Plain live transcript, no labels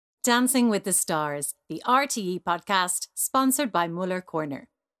Dancing with the Stars, the RTE podcast, sponsored by Muller Corner.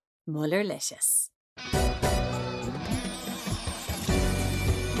 Mullerlicious.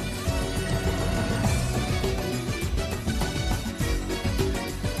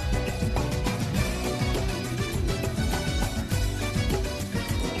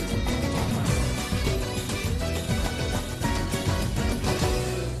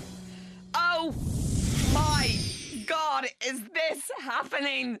 Oh my God, is this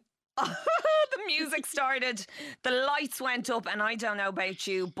happening? The music started, the lights went up, and I don't know about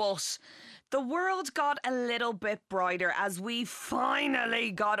you, but the world got a little bit brighter as we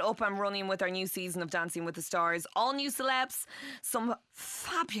finally got up and running with our new season of Dancing with the Stars. All new celebs, some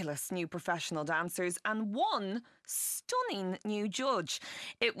fabulous new professional dancers, and one stunning new judge.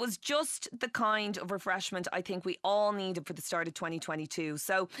 It was just the kind of refreshment I think we all needed for the start of 2022.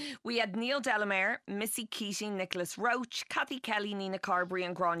 So we had Neil Delamere, Missy Keating, Nicholas Roach, Kathy Kelly, Nina Carberry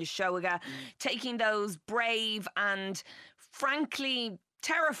and Grania Shoga taking those brave and frankly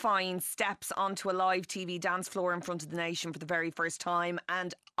terrifying steps onto a live TV dance floor in front of the nation for the very first time,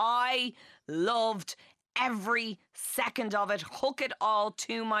 and I loved every second of it. Hook it all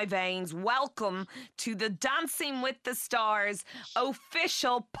to my veins. Welcome to the Dancing with the Stars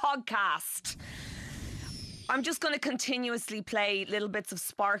official podcast. I'm just going to continuously play little bits of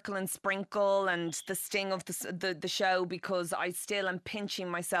sparkle and sprinkle and the sting of the show because I still am pinching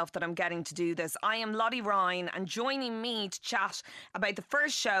myself that I'm getting to do this. I am Lottie Ryan, and joining me to chat about the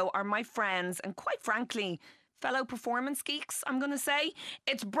first show are my friends and, quite frankly, fellow performance geeks, I'm going to say.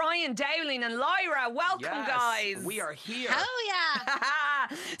 It's Brian Dowling and Lyra. Welcome, guys. We are here. Oh, yeah.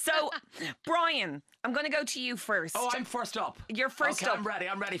 So, Brian, I'm going to go to you first. Oh, I'm first up. You're first up. I'm ready.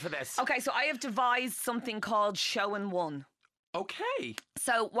 I'm ready for this. Okay, so I have devised something called Show in One. Okay.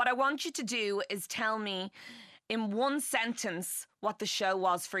 So what I want you to do is tell me in one sentence what the show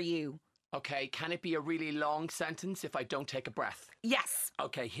was for you. Okay, can it be a really long sentence if I don't take a breath? Yes.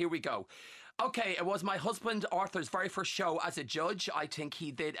 Okay, here we go. Okay, it was my husband Arthur's very first show as a judge. I think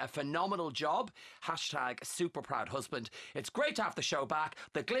he did a phenomenal job. # super proud husband. It's great to have the show back.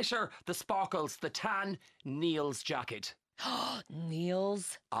 The glitter, the sparkles, the tan, Neil's jacket.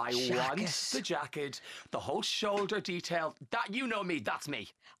 Neil's I jacket. want the jacket, the whole shoulder detail. That, you know me, that's me.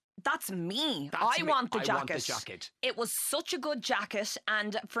 That's me. That's I me. want the I jacket. want the jacket. It was such a good jacket,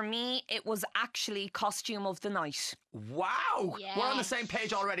 and for me, it was actually costume of the night. Wow. We're on the Yes. same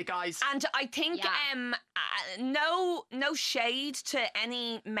page already, guys. And I think Yeah. no shade to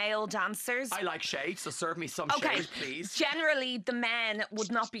any male dancers. I like shade, so serve me some Okay. shade, please. Generally, the men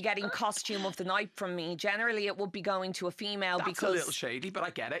would not be getting costume of the night from me. Generally, it would be going to a female That's because a little shady, but I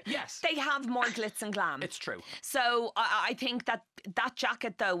get it. Yes. they have more glitz and glam. It's true. So I think that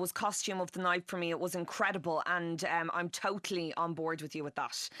jacket, though, was costume of the night for me. It was incredible, and I'm totally on board with you with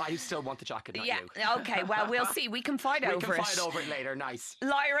that. I still want the jacket, not Yeah, you. okay, well, we'll see. We can fight over We can it. fight over it later. Nice.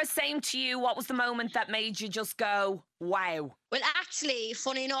 Lyra, same to you. What was the moment that made you just go, wow? Well, actually,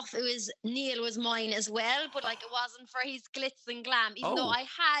 funny enough, Neil was mine as well, but like it wasn't for his glitz and glam. Even though Oh. I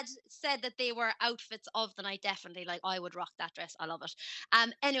had said that they were outfits of the night, definitely. Like I would rock that dress. I love it.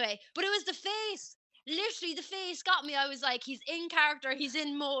 Anyway, but it was the face. Literally, the face got me. I was like, he's in character, he's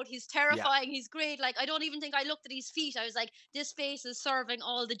in mode, he's terrifying, he's great. Like, I don't even think I looked at his feet. I was like, this face is serving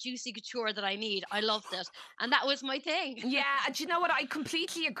all the juicy couture that I need. I loved it. And that was my thing. Yeah, and do you know what? I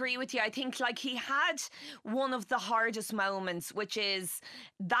completely agree with you. I think like he had one of the hardest moments, which is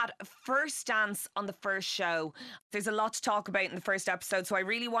that first dance on the first show. There's a lot to talk about in the first episode, so I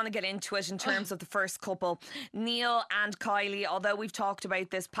really want to get into it in terms of the first couple. Neil and Kylie, although we've talked about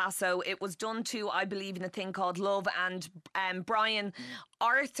this paso, it was done to, I believe, in a thing called Love, and Brian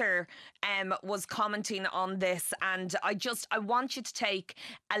Arthur was commenting on this, and I want you to take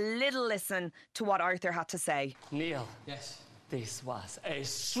a little listen to what Arthur had to say. Neil. Yes. This was a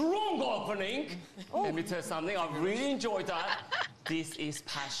strong opening. Let me tell you something, I really enjoyed that. This is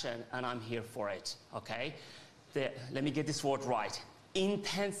passion, and I'm here for it, okay? Let me get this word right.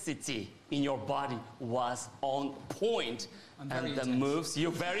 Intensity in your body was on point. I'm very And the intense. moves,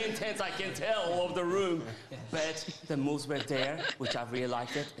 you're very intense, I can tell, all over the room. But the moves were there, which I really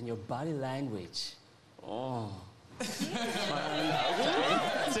liked it, and your body language. Oh.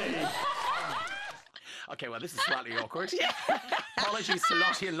 Fantastic. Okay, well, this is slightly awkward. Apologies to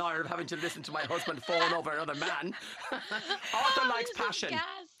Lottie and Lyra for having to listen to my husband fawn over another man. Arthur likes passion. Gas.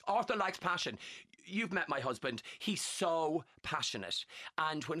 Arthur likes passion. you've met my husband. He's so passionate.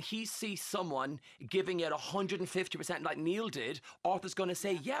 And when he sees someone giving it 150% like Neil did, Arthur's going to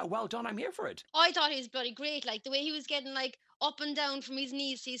say, yeah, well done, I'm here for it. I thought he was bloody great. Like the way he was getting like up and down from his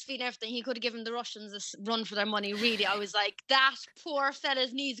knees to his feet and everything. He could have given the Russians a run for their money. Really, I was like, that poor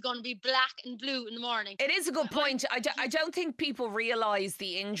fella's knees going to be black and blue in the morning. It is a good point. I don't think people realise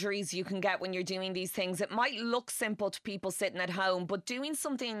the injuries you can get when you're doing these things. It might look simple to people sitting at home, but doing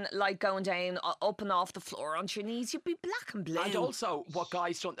something like going down up and off the floor onto your knees, you'd be black and blue. And also, what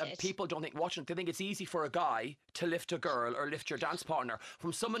guys don't, people don't think watching it, they think it's easy for a guy to lift a girl or lift your dance partner.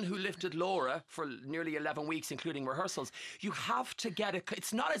 From someone who lifted Laura for nearly 11 weeks, including rehearsals, you have to get it.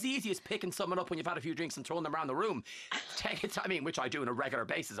 It's not as easy as picking someone up when you've had a few drinks and throwing them around the room. I mean, which I do on a regular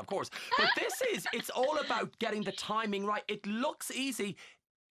basis, of course. But it's all about getting the timing right. It looks easy.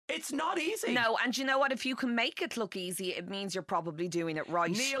 It's not easy. No, and you know what? If you can make it look easy, it means you're probably doing it right.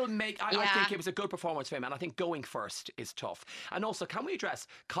 Neil, I think it was a good performance for him, and I think going first is tough. And also, can we address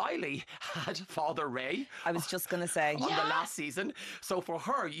Kylie had Father Ray? I was just going to say. On the last season. So for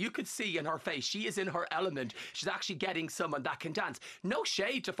her, you could see in her face, she is in her element. She's actually getting someone that can dance. No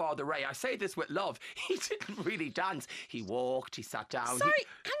shade to Father Ray. I say this with love. He didn't really dance. He walked, he sat down. Sorry,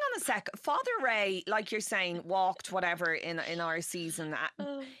 hang on a sec. Father Ray, like you're saying, walked whatever in our season.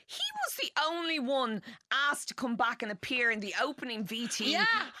 He was the only one asked to come back and appear in the opening VT. Yeah.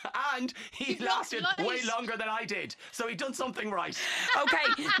 And he lasted way longer than I did. So he done something right.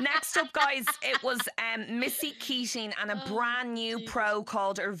 Okay, next up, guys, it was Missy Keating and a brand new pro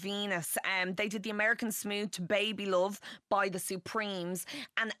called Venus. They did the American Smooth to Baby Love by the Supremes.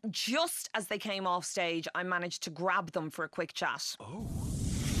 And just as they came off stage, I managed to grab them for a quick chat. Oh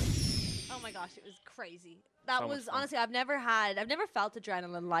my gosh, it was crazy. That was honestly, I've never felt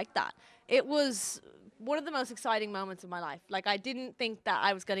adrenaline like that. It was one of the most exciting moments of my life. Like, I didn't think that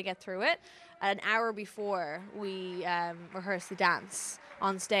I was going to get through it. An hour before we rehearsed the dance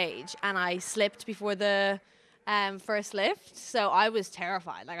on stage, and I slipped before the first lift, so I was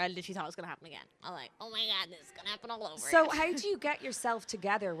terrified. Like, I literally thought it was going to happen again. I'm like, oh my God, this is going to happen all over So again. how do you get yourself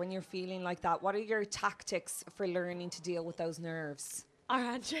together when you're feeling like that? What are your tactics for learning to deal with those nerves? Our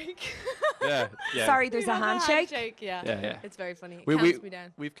handshake. Yeah. Sorry, there's a handshake? Yeah. It's very funny. It We calms me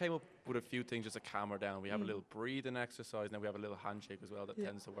down. we've came up with a few things just to calm her down. We have a little breathing exercise, and then we have a little handshake as well that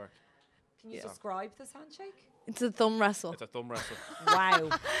tends to work. Can you describe this handshake? It's a thumb wrestle. It's a thumb wrestle. Wow.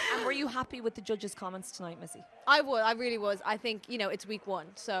 And were you happy with the judges' comments tonight, Missy? I really was. I think, it's week one,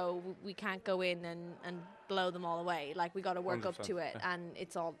 so we can't go in and blow them all away. Like, we got to work up to it, and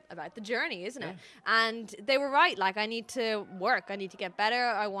it's all about the journey, isn't it? And they were right. Like, I need to work. I need to get better.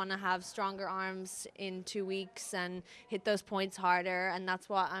 I want to have stronger arms in 2 weeks and hit those points harder, and that's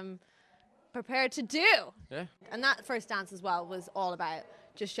what I'm prepared to do. Yeah. And that first dance as well was all about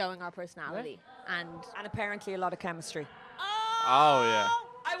just showing our personality. And apparently a lot of chemistry. Oh, yeah.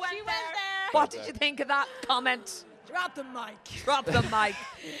 I went there. What did you think of that comment? drop the mic. Drop the mic.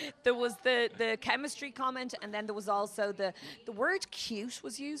 There was the chemistry comment, and then there was also the word cute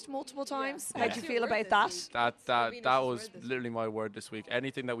was used multiple times. How do you feel about that? That was literally my word this week.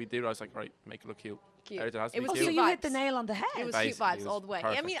 Anything that we did, I was like, right, make it look cute. Everything has to be So cute. you hit the nail on the head. It was Basically, cute vibes it was all the way. I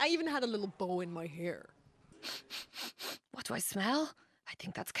perfect. mean, I even had a little bow in my hair. What do I smell? I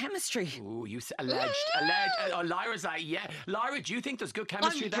think that's chemistry. Ooh, you alleged. Lyra's like, yeah. Lyra, do you think there's good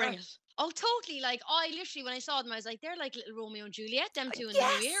chemistry there? Bring it. Oh, totally. Like, I literally, when I saw them, I was like, they're like little Romeo and Juliet, them two in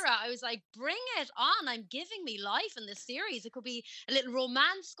Yes. the new era. I was like, bring it on. I'm giving me life in this series. It could be a little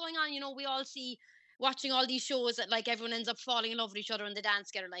romance going on. You know, we all see watching all these shows that like everyone ends up falling in love with each other and they dance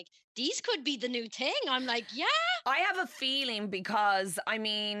together. Like, these could be the new thing. I'm like, yeah. I have a feeling because, I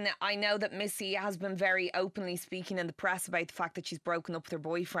mean, I know that Missy has been very openly speaking in the press about the fact that she's broken up with her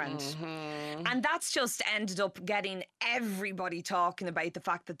boyfriend. Mm-hmm. And that's just ended up getting everybody talking about the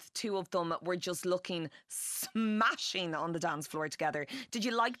fact that the two of them were just looking smashing on the dance floor together. Did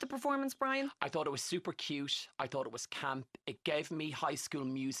you like the performance, Brian? I thought it was super cute. I thought it was camp. It gave me High School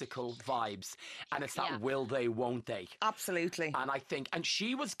Musical vibes. And it's that will they, won't they? Absolutely. And I think, and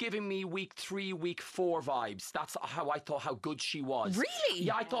she was giving me week 3, week 4 vibes. That's how I thought how good she was. Really?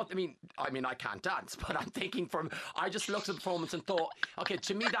 Yeah, I thought, I mean, I can't dance, but I'm thinking I just looked at the performance and thought, okay,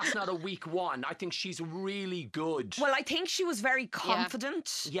 to me, that's not a week 1. I think she's really good. Well, I think she was very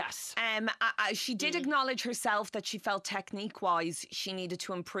confident. Yes. She did acknowledge herself that she felt technique-wise she needed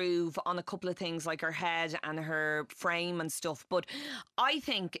to improve on a couple of things like her head and her frame and stuff. But I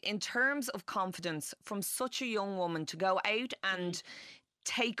think in terms of confidence from such a young woman to go out and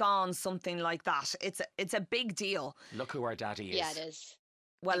take on something like that, it's a big deal. Look who our daddy is. Yeah, it is.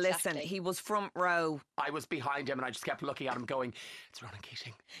 Well, Exactly. listen, he was front row. I was behind him and I just kept looking at him going, it's Ronan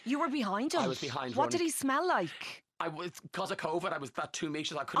Keating. You were behind him. I was behind What Ronan. did he smell like? I was, because of COVID, I was that 2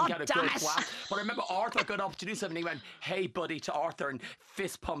 meters, I couldn't Oh, get a damn good it. whack. But I remember Arthur got up to do something and he went, hey buddy, to Arthur, and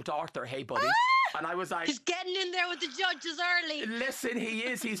fist pumped Arthur, hey buddy. And I was like, He's getting in there with the judges early. listen, he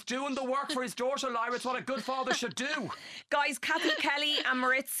is. He's doing the work for his daughter, Lyra. It's what a good father should do. Guys, Kathy Kelly and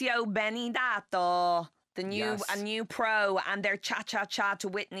Maurizio Benedetto, Yes. a new pro, and their cha-cha-cha to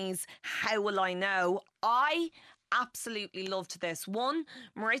Whitney's How Will I Know? I absolutely loved this. One,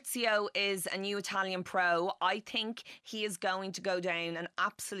 Maurizio is a new Italian pro. I think he is going to go down an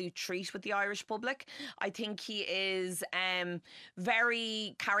absolute treat with the Irish public. I think he is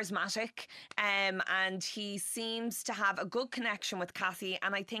very charismatic, and he seems to have a good connection with Kathy,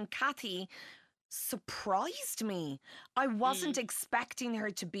 and I think Kathy surprised me. I wasn't expecting her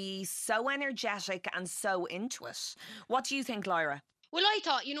to be so energetic and so into it. What do you think, Lyra? Well, I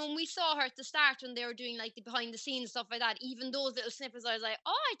thought, when we saw her at the start when they were doing like the behind the scenes stuff like that, even those little snippets, I was like,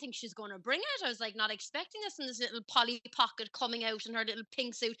 oh, I think she's going to bring it. I was like, not expecting this, and this little Polly Pocket coming out in her little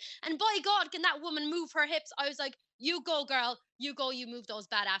pink suit. And by God, can that woman move her hips? I was like, you go, girl. You go, you move those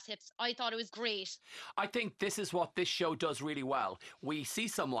badass hips. I thought it was great. I think this is what this show does really well. We see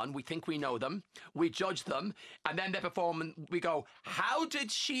someone, we think we know them, we judge them, and then they perform and we go, how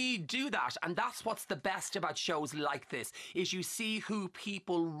did she do that? And that's what's the best about shows like this, is you see who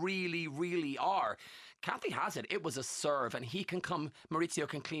people really, really are. Kathy has it. It was a serve, and Maurizio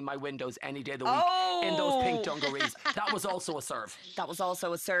can clean my windows any day of the week in those pink dungarees. That was also a serve. That was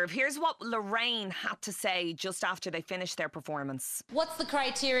also a serve. Here's what Lorraine had to say just after they finished their performance. What's the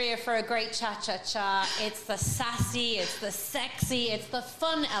criteria for a great cha-cha-cha? It's the sassy, it's the sexy, it's the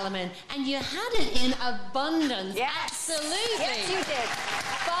fun element. And you had it in abundance. Yes. Absolutely. Yes, you did.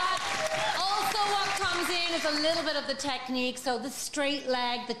 But also what comes in is a little bit of the technique. So the straight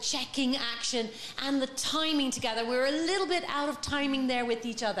leg, the checking action, and the timing together. We were a little bit out of timing there with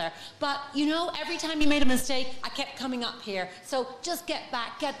each other. But, every time you made a mistake, I kept coming up here. So just get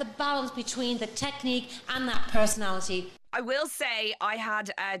back, get the balance between the technique and that personality. I will say I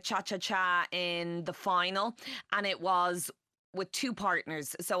had a cha-cha-cha in the final, and it was with two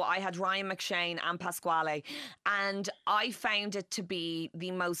partners. So I had Ryan McShane and Pasquale, and I found it to be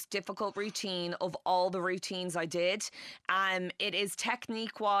the most difficult routine of all the routines I did. It is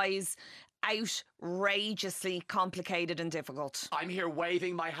technique-wise outrageously complicated and difficult. I'm here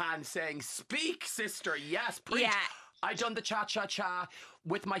waving my hand saying, speak, sister. Yes, preach. Yeah. I done the cha-cha-cha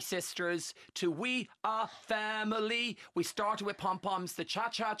with my sisters to We Are Family. We started with pom-poms. The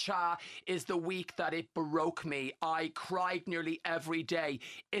cha-cha-cha is the week that it broke me. I cried nearly every day.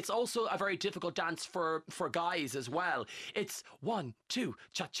 It's also a very difficult dance for guys as well. It's 1, 2,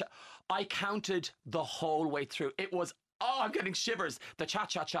 cha-cha. I counted the whole way through. It was I'm getting shivers. The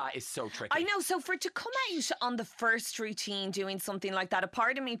cha-cha-cha is so tricky. I know. So for it to come out on the first routine doing something like that, a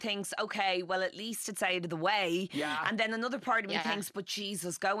part of me thinks, okay, well, at least it's out of the way. Yeah. And then another part of me thinks, but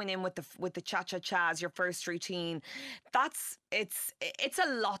Jesus, going in with the cha-cha-cha as your first routine, it's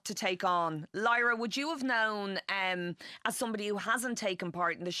a lot to take on. Lyra, would you have known, as somebody who hasn't taken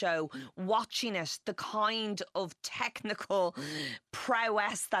part in the show, watching it, the kind of technical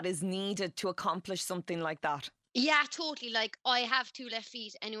prowess that is needed to accomplish something like that? Yeah, totally. Like, I have 2 left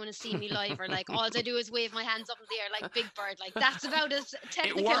feet. Anyone has seen me live, or like, all I do is wave my hands up in the air like Big Bird. Like, that's about as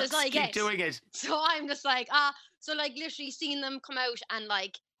technical it works. as I get. Keep doing it. So I'm just like, so like literally seeing them come out and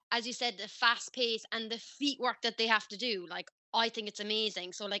like, as you said, the fast pace and the feet work that they have to do, like, I think it's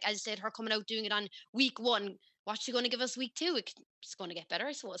amazing. So like, as you said, her coming out doing it on week 1, what's she going to give us week 2? It's going to get better,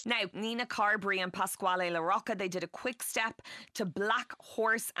 I suppose. Now, Nina Carberry and Pasquale La Rocca, they did a quick step to Black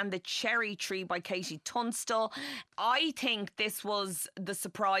Horse and the Cherry Tree by Katie Tunstall. I think this was the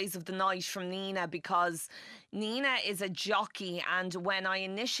surprise of the night from Nina, because Nina is a jockey, and when I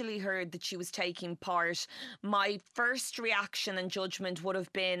initially heard that she was taking part, my first reaction and judgment would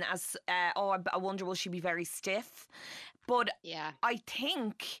have been as, I wonder, will she be very stiff? But yeah, I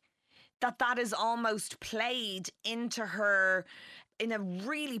think that is almost played into her in a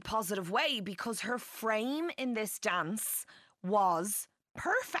really positive way, because her frame in this dance was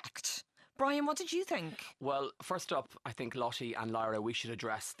perfect. Brian, what did you think? Well, first up, I think Lottie and Lyra, we should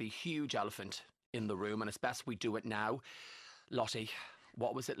address the huge elephant in the room, and it's best we do it now. Lottie,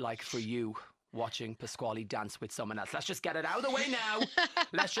 what was it like for you watching Pasquale dance with someone else? Let's just get it out of the way now.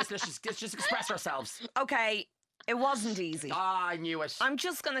 let's just express ourselves. Okay, It wasn't easy. Ah, I knew it. I'm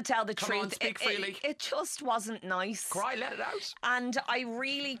just going to tell the Come truth. on, speak freely. It just wasn't nice. Cry, let it out. And I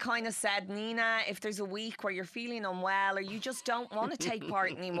really kind of said, Nina, if there's a week where you're feeling unwell or you just don't want to take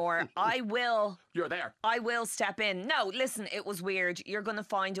part anymore, You're there. I will step in. No, listen, it was weird. You're going to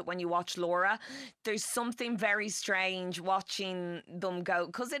find it when you watch Laura. There's something very strange watching them go,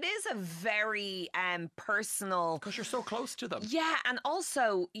 because it is a very personal. Because you're so close to them. Yeah, and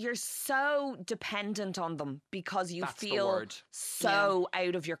also you're so dependent on them because you That's the feel word. so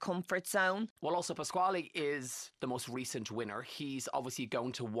out of your comfort zone. Well, also, Pasquale is the most recent winner. He's obviously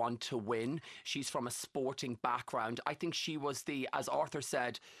going to want to win. She's from a sporting background. I think she was as Arthur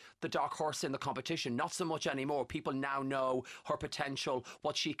said, the dark horse in the competition. Not so much anymore. People now know her potential,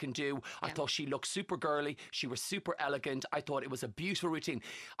 what she can do. I thought she looked super girly. She was super elegant. I thought it was a beautiful routine.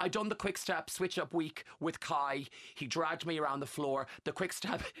 I done the quick step switch up week with Kai. He dragged me around the floor. The quick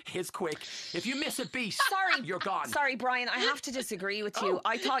step is quick. If you miss a beat, you're gone. Sorry, Brian, I have to disagree with you.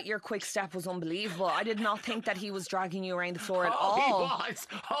 I thought your quick step was unbelievable. I did not think that he was dragging you around the floor at all.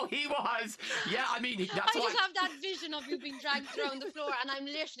 He was. Yeah, I mean, that's I why. just have that vision of you being dragged around the floor, and I'm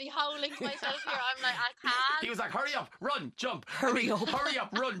literally howling to myself here. I'm like, I can't. He was like, hurry up, run, jump. Hurry up. Hurry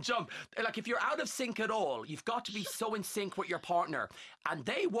up, run, jump. Like, if you're out of sync at all, you've got to be so in sync with your partner. And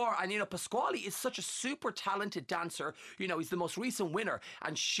they were. And, Pasquale is such a super talented dancer. He's the most recent winner.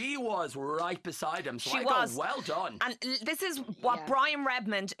 And she was right beside him. So She I was. go, well done. And this is what Brian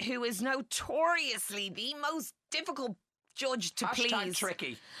Redmond, who is notoriously the most difficult judge to Hashtag please.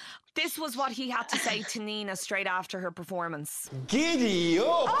 tricky. This was what he had to say to Nina straight after her performance. Giddy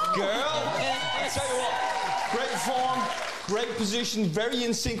up, girl. I'll tell you what, great form, great position, very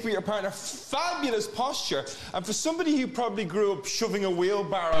in sync with your partner, fabulous posture. And for somebody who probably grew up shoving a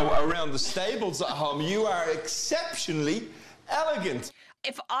wheelbarrow around the stables at home, you are exceptionally elegant.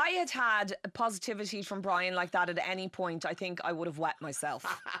 If I had had positivity from Brian like that at any point, I think I would have wet myself.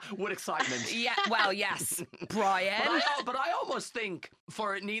 With excitement. Yeah, well, yes, Brian. But I almost think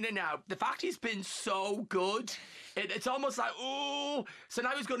for Nina now, the fact he's been so good, it's almost like, ooh, so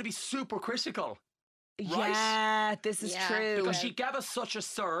now he's going to be super critical. Right? Yeah, this is true. Because she gave us such a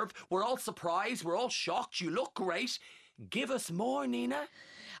serve. We're all surprised. We're all shocked. You look great. Give us more, Nina.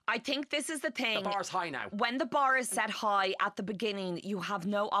 I think this is the thing. The bar's high now. When the bar is set high at the beginning, you have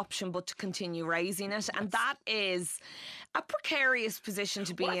no option but to continue raising it. And that is a precarious position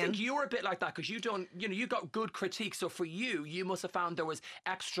to be in. I think you were a bit like that because you got good critique. So for you, you must have found there was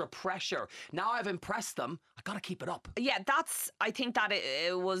extra pressure. Now I've impressed them. I got to keep it up. Yeah, I think that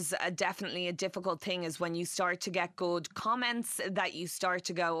it was definitely a difficult thing is when you start to get good comments that you start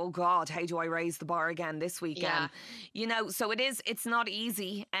to go, oh God, how do I raise the bar again this weekend? So it's not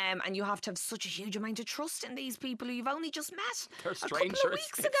easy. And you have to have such a huge amount of trust in these people who you've only just met. They're a strangers. couple of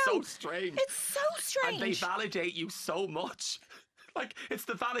weeks ago. It's so strange. It's so strange. And they validate you so much. Like, it's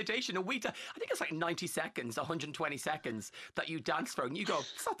the validation. I think it's like 90 seconds, 120 seconds that you dance for. And you go,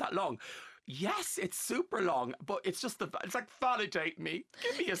 it's not that long. Yes, it's super long, but it's like, validate me.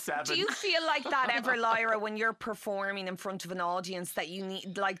 Give me a 7. Do you feel like that ever, Lyra, when you're performing in front of an audience that you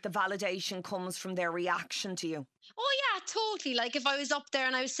need, like, the validation comes from their reaction to you? Oh yeah, totally. Like if I was up there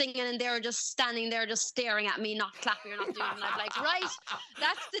and I was singing and they were just standing there just staring at me, not clapping or not doing it, I'd be like, right,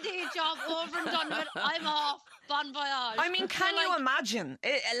 that's the day job over and done with. I'm off. Bon voyage. I mean, can you imagine?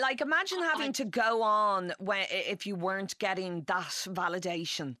 Imagine having to go on if you weren't getting that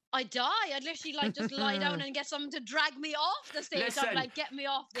validation. I'd die. I'd literally just lie down and get someone to drag me off the stage. Listen, I'd like, get me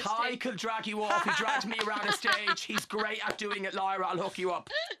off the Kai stage. could drag you off. He dragged me around a stage. He's great at doing it, Lyra. I'll hook you up.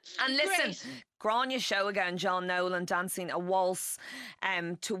 And listen, Grania show again, John Nolan dancing a waltz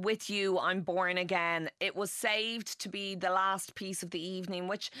to With You, I'm Born Again. It was saved to be the last piece of the evening,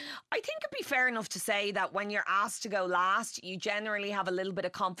 which I think it'd be fair enough to say that when you're asked to go last, you generally have a little bit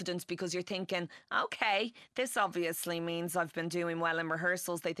of confidence because you're thinking, okay, this obviously means I've been doing well in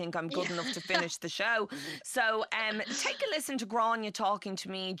rehearsals. They think I'm good enough to finish the show. So take a listen to Grania talking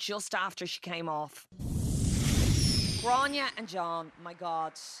to me just after she came off. Grania and John, my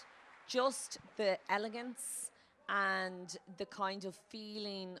God, just the elegance and the kind of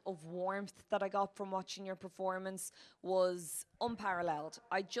feeling of warmth that I got from watching your performance was unparalleled.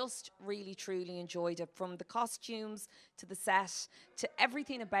 I just really, truly enjoyed it. From the costumes to the set to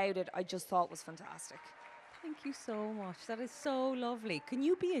everything about it, I just thought was fantastic. Thank you so much. That is so lovely. Can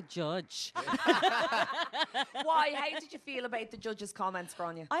you be a judge? Why? How did you feel about the judges' comments,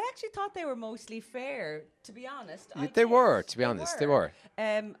 Grania? I actually thought they were mostly fair, to be honest. They were, to be honest. They were.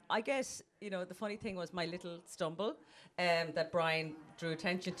 I guess, the funny thing was my little stumble that Brian drew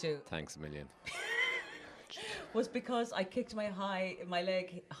attention to. Thanks a million. was because I kicked my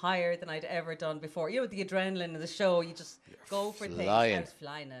leg higher than I'd ever done before. You know, the adrenaline of the show, you just go for things. I was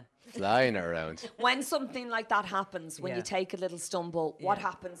flying around. When something like that happens, when Yeah. you take a little stumble, what Yeah.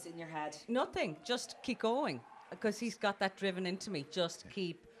 happens in your head? Nothing, just keep going. Because he's got that driven into me. Just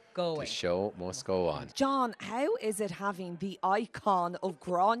keep going. The show must go on. John, how is it having the icon of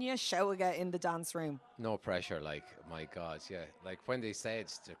Grania Shoga in the dance room? No pressure, like, my God, yeah. Like, when they said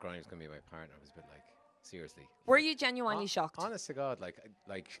that Grania was going to be my partner, I was a bit like, seriously. Were you genuinely shocked? Honest to God,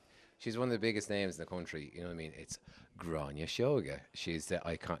 like, she's one of the biggest names in the country, you know what I mean? It's Grania Shoga. She's the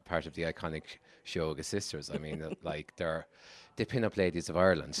part of the iconic Shoga sisters. I mean, like, they're the pin-up ladies of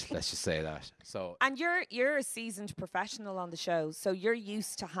Ireland, let's just say that. So, And you're a seasoned professional on the show, so you're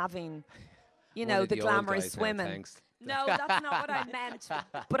used to having, you one know, of the old glamorous guys now, women. thanks. No, that's not what I meant.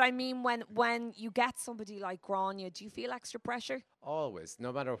 But I mean, when you get somebody like Grania, do you feel extra pressure? Always,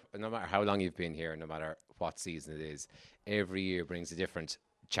 no matter how long you've been here, no matter what season it is, every year brings a different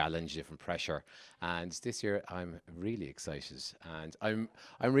challenge, different pressure. And this year, I'm really excited, and I'm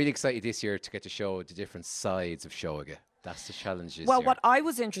really excited this year to get to show the different sides of Shoga. That's the challenge this Well, year. what I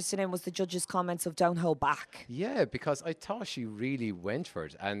was interested in was the judges' comments of "Don't hold back." Yeah, because I thought she really went for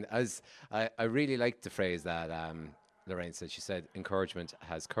it, and as I really liked the phrase that Lorraine said. She said, "Encouragement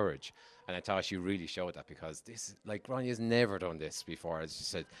has courage," and I thought she really showed that, because this, like, Grania's never done this before. As she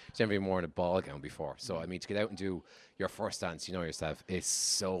said, she's never been worn a ball gown before. So I mean, to get out and do your first dance, you know yourself, is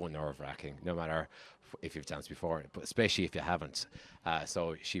so nerve-wracking. No matter if you've danced before, but especially if you haven't.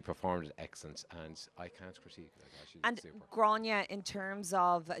 So she performed it excellent, and I can't critique it. She did And super. Grania, in terms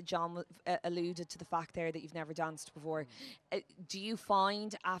of, John alluded to the fact there that you've never danced before. Do you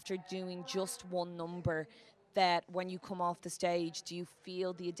find after doing just one number that when you come off the stage, do you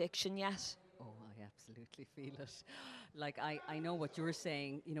feel the addiction yet? Oh, I absolutely feel it. Like, I know what you're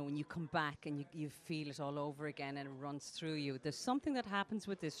saying, you know, when you come back and you feel it all over again and it runs through you. There's something that happens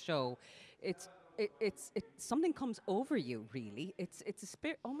with this show. It's something comes over you, really. It's a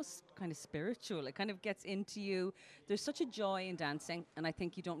spirit, almost kind of spiritual. It kind of gets into you. There's such a joy in dancing, and I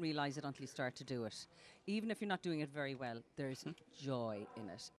think you don't realize it until you start to do it. Even if you're not doing it very well, there's joy in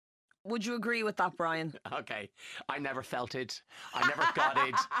it. Would you agree with that, Brian? Okay, I never felt it. I never got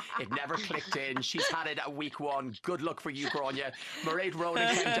it. It never clicked in. She's had it at week one. Good luck for you, Grania. Mairead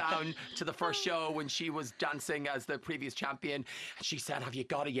Ronan came down to the first show when she was dancing as the previous champion. She said, "Have you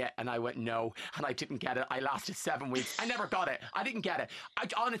got it yet?" And I went, "No." And I didn't get it. I lasted 7 weeks. I never got it. I didn't get it.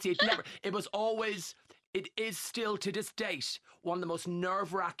 Honestly, it was always... It is still, to this date, one of the most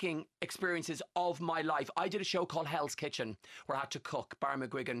nerve-wracking experiences of my life. I did a show called Hell's Kitchen where I had to cook. Barry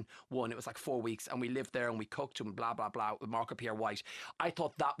McGuigan won. It was like 4 weeks, and we lived there and we cooked and blah, blah, blah with Marco Pierre White. I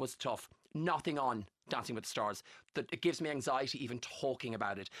thought that was tough. Nothing on Dancing with the Stars. That it gives me anxiety even talking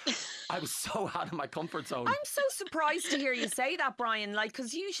about it. I was so out of my comfort zone. I'm so surprised to hear you say that, Brian. Like,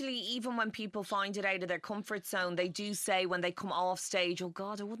 because usually, even when people find it out of their comfort zone, they do say when they come off stage, "Oh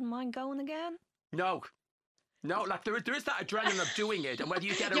God, I wouldn't mind going again." No, like there is that adrenaline of doing it, and whether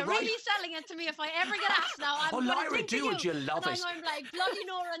you get it You're right. really selling it to me. If I ever get asked now, I'm going to Lyra, think do of it. you. You love and it. I'm like, bloody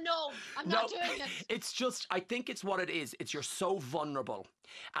Nora, no, I'm not doing it. It's just, I think it's what it is. It's you're so vulnerable,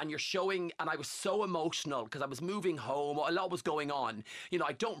 and you're showing, and I was so emotional because I was moving home. A lot was going on. You know,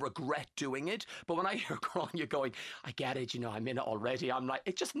 I don't regret doing it, but when I hear Grania going, "I get it, you know, I'm in it already," I'm like,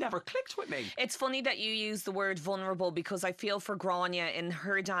 it just never clicked with me. It's funny that you use the word vulnerable, because I feel for Grania in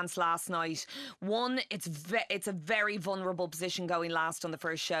her dance last night. One, it's a very vulnerable position going last on the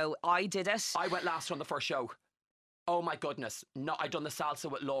first show. I did it. I went last on the first show. Oh my goodness. No, I done the salsa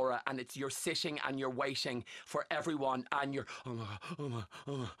with Laura, and you're sitting and you're waiting for everyone, and you're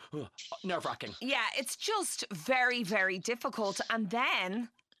nerve-wracking. Yeah, it's just very, very difficult. And then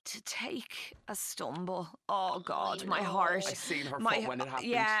to take a stumble. Oh God, my heart. I seen her foot when it happened.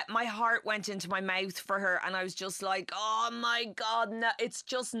 Yeah, my heart went into my mouth for her, and I was just like, oh my God, no, it's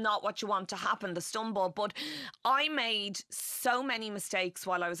just not what you want to happen, the stumble. But I made so many mistakes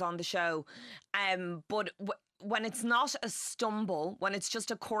while I was on the show. But when it's not a stumble, when it's just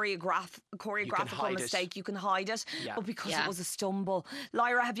a choreographical mistake, you can hide it. Yeah. But because it was a stumble.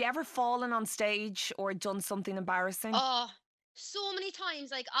 Lyra, have you ever fallen on stage or done something embarrassing? Oh, so many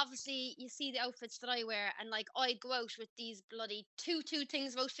times. Like, obviously, you see the outfits that I wear, and like, I go out with these bloody tutu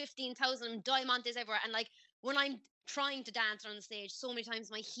things, about 15,000 diamantes everywhere, and like, when I'm trying to dance on the stage, so many times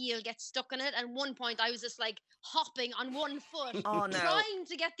my heel gets stuck in it. And one point, I was just like hopping on one foot, Oh, no. trying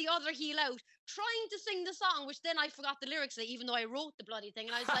to get the other heel out, trying to sing the song, which then I forgot the lyrics of, even though I wrote the bloody thing.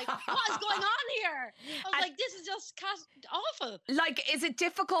 And I was like, what is going on here? I was like, this is just awful. Like, is it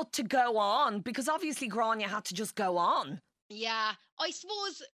difficult to go on? Because obviously Grania had to just go on. Yeah, I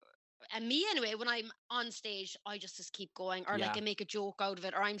suppose and me anyway, when I'm on stage, I just keep going, or like Yeah. I make a joke out of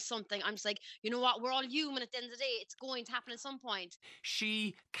it, or I'm something. I'm just like, you know what? We're all human at the end of the day. It's going to happen at some point.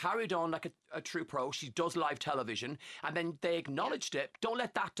 She carried on like a true pro. She does live television, and then they acknowledged it. Don't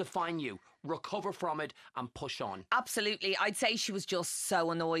let that define you. Recover from it and push on. Absolutely. I'd say she was just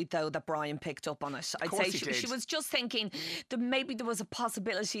so annoyed, though, that Brian picked up on it. I'd course say he she did. was just thinking that maybe there was a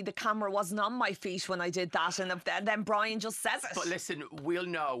possibility the camera wasn't on my feet when I did that, and then Brian just says it. But listen, we'll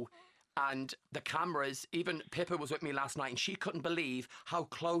know. And the cameras, even Pippa was with me last night and she couldn't believe how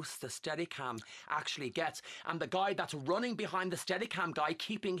close the Steadicam actually gets. And the guy that's running behind the Steadicam guy,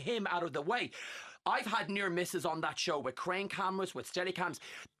 keeping him out of the way. I've had near misses on that show with crane cameras, with Steadicams.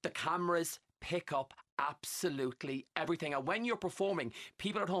 The cameras pick up absolutely everything. And when you're performing,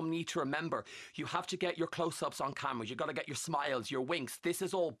 people at home need to remember, you have to get your close-ups on cameras. You've got to get your smiles, your winks. This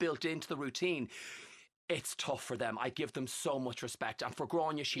is all built into the routine. It's tough for them. I give them so much respect. And for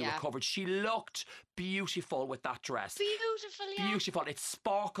Grania, she recovered. She looked beautiful with that dress. Beautiful, yeah. Beautiful. It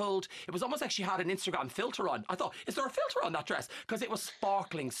sparkled. It was almost like she had an Instagram filter on. I thought, is there a filter on that dress? Because it was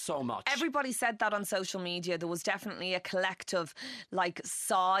sparkling so much. Everybody said that on social media. There was definitely a collective like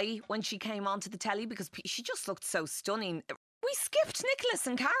sigh when she came onto the telly because she just looked so stunning. We skipped Nicholas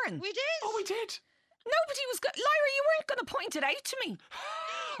and Karen. We did. Oh, we did. Nobody was good. Lyra, you weren't going to point it out to me.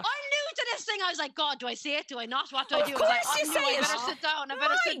 I'm new to this thing. I was like, God, do I say it? Do I not? What do I do? Of I was like, course you oh, say no, I it. better sit down. I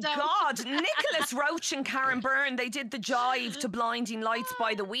better sit down. My God, Nicholas Roach and Karen Byrne, they did the jive to Blinding Lights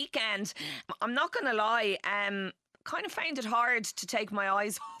by the weekend. I'm not going to lie, kind of found it hard to take my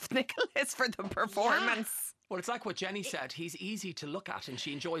eyes off Nicholas for the performance. Well, it's like what Jenny said. He's easy to look at and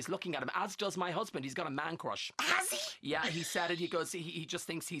she enjoys looking at him, as does my husband. He's got a man crush. Has he? Yeah, he said it. He goes, he just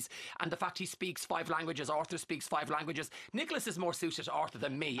thinks he's... And the fact he speaks 5 languages, Arthur speaks 5 languages. Nicholas is more suited to Arthur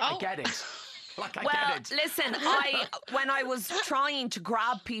than me. I get it. Like, I Well, get it. listen, when I was trying to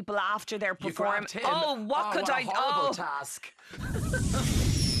grab people after their You grabbed performance... him. Oh, what could a I... horrible task.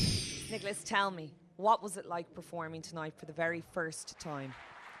 Nicholas, tell me, what was it like performing tonight for the very first time?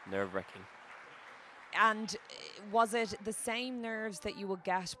 Nerve-wracking. And was it the same nerves that you would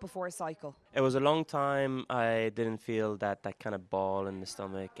get before a cycle? It was a long time I didn't feel that kind of ball in the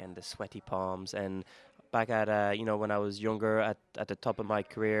stomach and the sweaty palms. And back at, when I was younger, at the top of my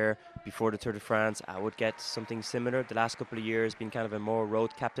career, before the Tour de France, I would get something similar. The last couple of years, being kind of a more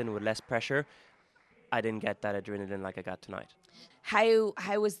road captain with less pressure, I didn't get that adrenaline like I got tonight.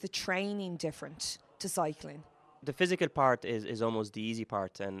 How is the training different to cycling? The physical part is almost the easy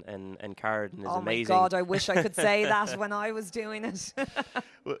part, and Karen is amazing. Oh my God, I wish I could say that when I was doing it.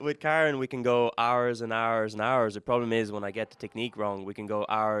 With Karen, we can go hours and hours and hours. The problem is when I get the technique wrong, we can go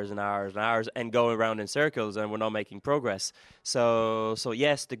hours and hours and hours and go around in circles and we're not making progress. So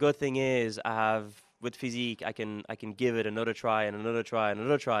yes, the good thing is with physique, I can give it another try and another try and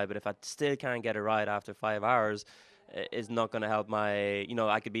another try, but if I still can't get it right after 5 hours, is not going to help my,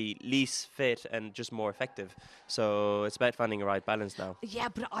 I could be least fit and just more effective. So it's about finding a right balance now. Yeah,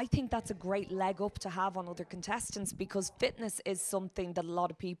 but I think that's a great leg up to have on other contestants because fitness is something that a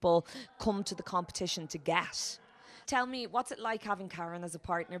lot of people come to the competition to get. Tell me, what's it like having Karen as a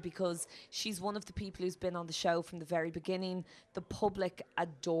partner? Because she's one of the people who's been on the show from the very beginning. The public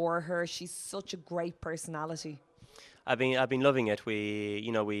adore her. She's such a great personality. I've been loving it.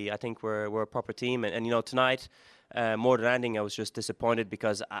 I think we're a proper team, and tonight, more than anything, I was just disappointed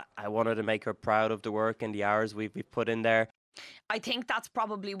because I wanted to make her proud of the work and the hours we've put in there. I think that's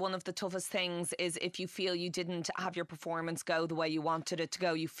probably one of the toughest things is if you feel you didn't have your performance go the way you wanted it to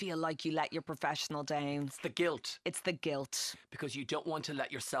go, you feel like you let your professional down. It's the guilt. It's the guilt. Because you don't want to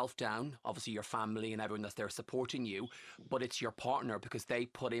let yourself down. Obviously, your family and everyone that's there supporting you, but it's your partner because they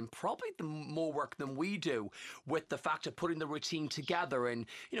put in probably more work than we do with the fact of putting the routine together and,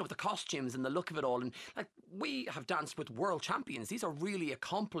 with the costumes and the look of it all. And like we have danced with world champions. These are really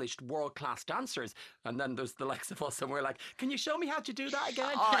accomplished world-class dancers. And then there's the likes of us and we're like, can you show me how to do that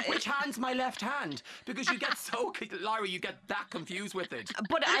again? Which hand's my left hand? Because you get Lyra, you get that confused with it.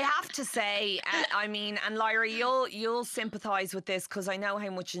 But I have to say, and Lyra, you'll sympathise with this because I know how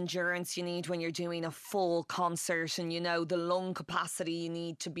much endurance you need when you're doing a full concert and the lung capacity you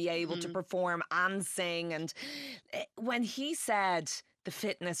need to be able to perform and sing. And when he said the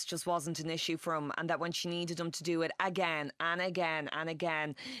fitness just wasn't an issue for him and that when she needed him to do it again and again and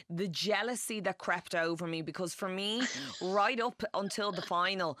again, the jealousy that crept over me, because for me, right up until the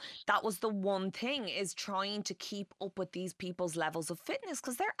final, that was the one thing, is trying to keep up with these people's levels of fitness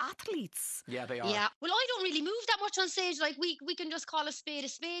because they're athletes. Yeah, they are. Yeah. Well, I don't really move that much on stage. Like, we can just call a spade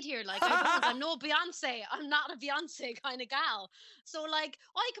here. Like, I'm no Beyonce. I'm not a Beyonce kind of gal. So, like,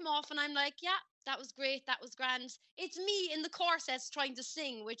 I come off and I'm like, yeah, that was great, that was grand. It's me in the corsets trying to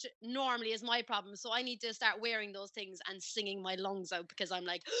sing, which normally is my problem. So I need to start wearing those things and singing my lungs out because I'm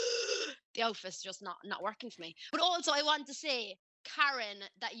like, the outfit's just not working for me. But also I want to say, Karen,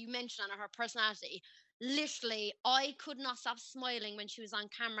 that you mentioned on her personality, literally, I could not stop smiling when she was on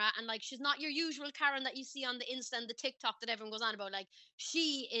camera. And like, she's not your usual Karen that you see on the Insta and the TikTok that everyone goes on about. Like,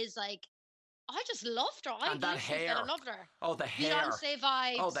 she is like, I just loved her. I And that literally hair. said I loved her. Oh, the hair. Beyonce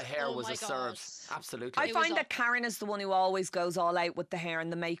vibes. Oh, the hair Oh was my a serves. Absolutely. I It was find that Karen is the one who always goes all out with the hair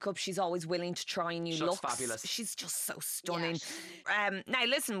and the makeup. She's always willing to try new She looks. looks fabulous. She's just so stunning. Now,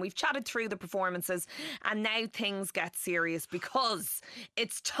 listen, we've chatted through the performances and now things get serious because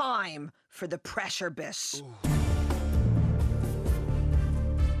it's time for the pressure bit.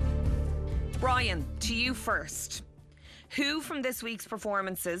 Brian, to you first. Who from this week's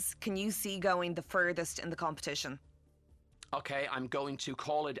performances can you see going the furthest in the competition? Okay, I'm going to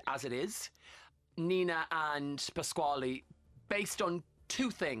call it as it is. Nina and Pasquale, based on two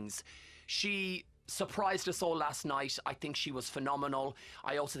things. She surprised us all last night. I think she was phenomenal.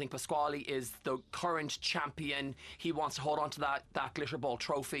 I also think Pasquale is the current champion. He wants to hold on to that glitter ball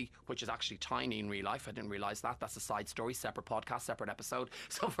trophy, which is actually tiny in real life. I didn't realise that. That's a side story, separate podcast, separate episode.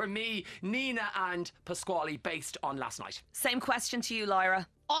 So for me, Nina and Pasquale based on last night. Same question to you, Lyra.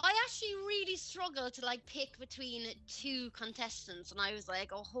 I actually really struggled to like pick between two contestants, and I was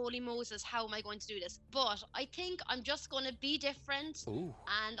like, oh holy Moses, how am I going to do this? But I think I'm just going to be different. Ooh.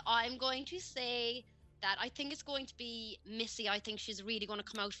 And I'm going to say that I think it's going to be Missy. I think she's really going to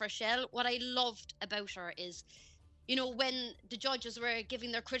come out for a shell. What I loved about her is, you know, when the judges were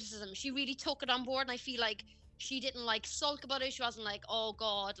giving their criticism, she really took it on board, and I feel like she didn't like sulk about it. She wasn't like, oh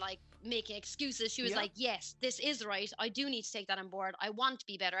God, like making excuses. She was like, yes, this is right. I do need to take that on board. I want to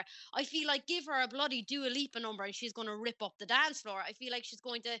be better. I feel like give her a bloody Dua Lipa number and she's going to rip up the dance floor. I feel like she's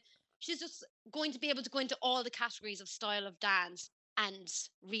just going to be able to go into all the categories of style of dance and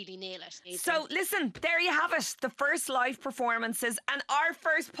really nail it. So listen, there you have it. The first live performances and our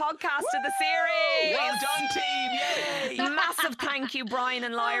first podcast of the series. Well done, team. Yay. Massive thank you, Brian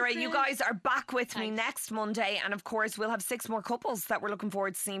and Lyra. You guys are back with me next Monday. And of course, we'll have 6 more couples that we're looking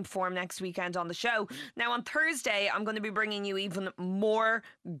forward to seeing perform next weekend on the show. Now, on Thursday, I'm going to be bringing you even more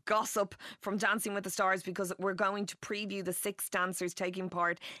gossip from Dancing with the Stars because we're going to preview the 6 dancers taking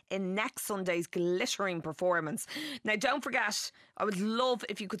part in next Sunday's glittering performance. Now, don't forget, I would love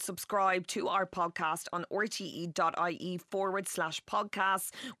if you could subscribe to our podcast on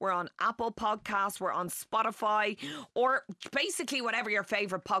rte.ie/podcasts. We're on Apple Podcasts, we're on Spotify, or basically whatever your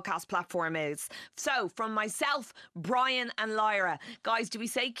favourite podcast platform is. So, from myself, Brian and Lyra, guys, do we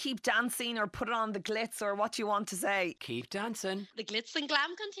say keep dancing or put it on the glitz, or what do you want to say? Keep dancing. The glitz and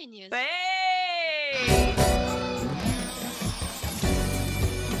glam continues. Hey!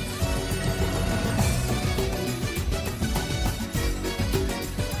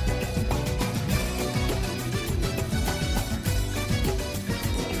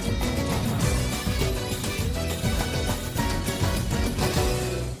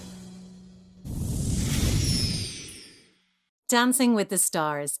 Dancing with the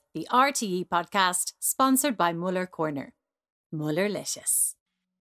Stars, the RTE podcast, sponsored by Muller Corner. Mullerlicious.